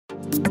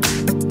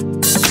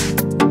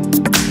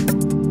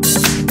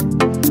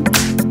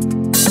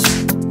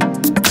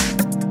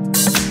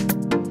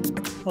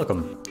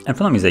Welcome, in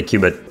front of me is a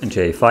Cubot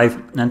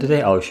J5, and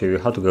today I'll show you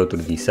how to go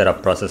through the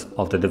setup process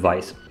of the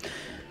device.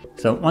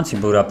 So once you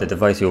boot up the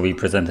device, you'll be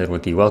presented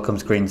with the welcome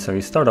screen. So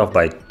you start off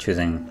by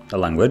choosing a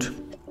language,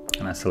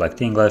 and I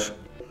select English.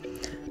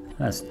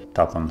 Let's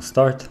tap on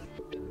Start.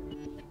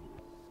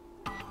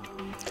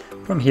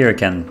 From here you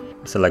can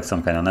select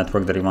some kind of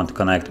network that you want to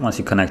connect. Once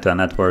you connect to a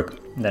network,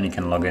 then you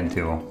can log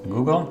into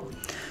Google.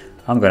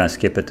 I'm gonna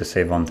skip it to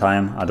save on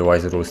time,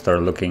 otherwise it will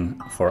start looking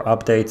for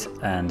updates,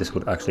 and this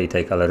would actually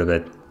take a little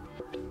bit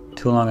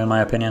too long in my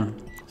opinion,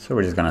 so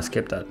we're just gonna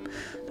skip that.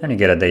 Then you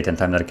get a date and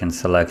time that you can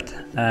select,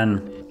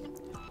 and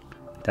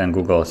then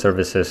Google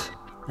services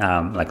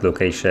like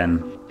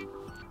location,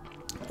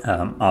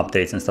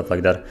 updates and stuff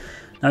like that.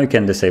 Now you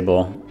can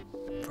disable,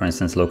 for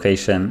instance,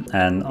 location,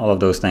 and all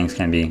of those things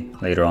can be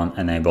later on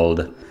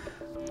enabled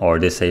or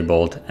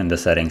disabled in the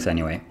settings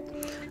anyway.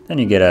 Then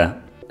you get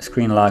a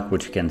screen lock,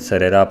 which you can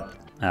set it up.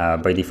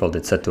 By default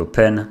it's set to a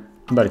pin,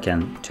 but you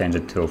can change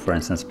it to, for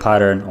instance,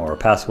 pattern or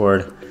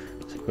password.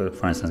 So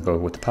for instance, go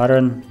with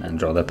pattern and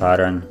draw the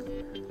pattern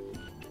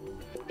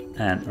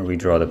and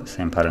redraw the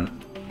same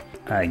pattern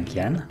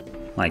again,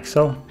 like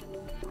so.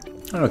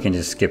 Or we can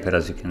just skip it,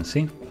 as you can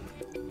see.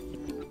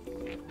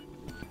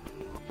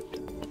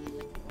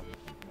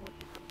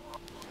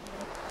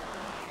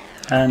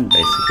 And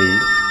basically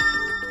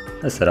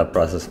the setup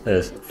process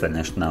is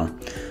finished now.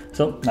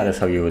 So that is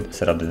how you would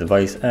set up the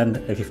device, and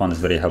if you found this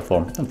video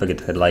helpful, don't forget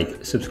to hit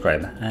like,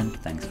 subscribe, and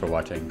thanks for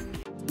watching.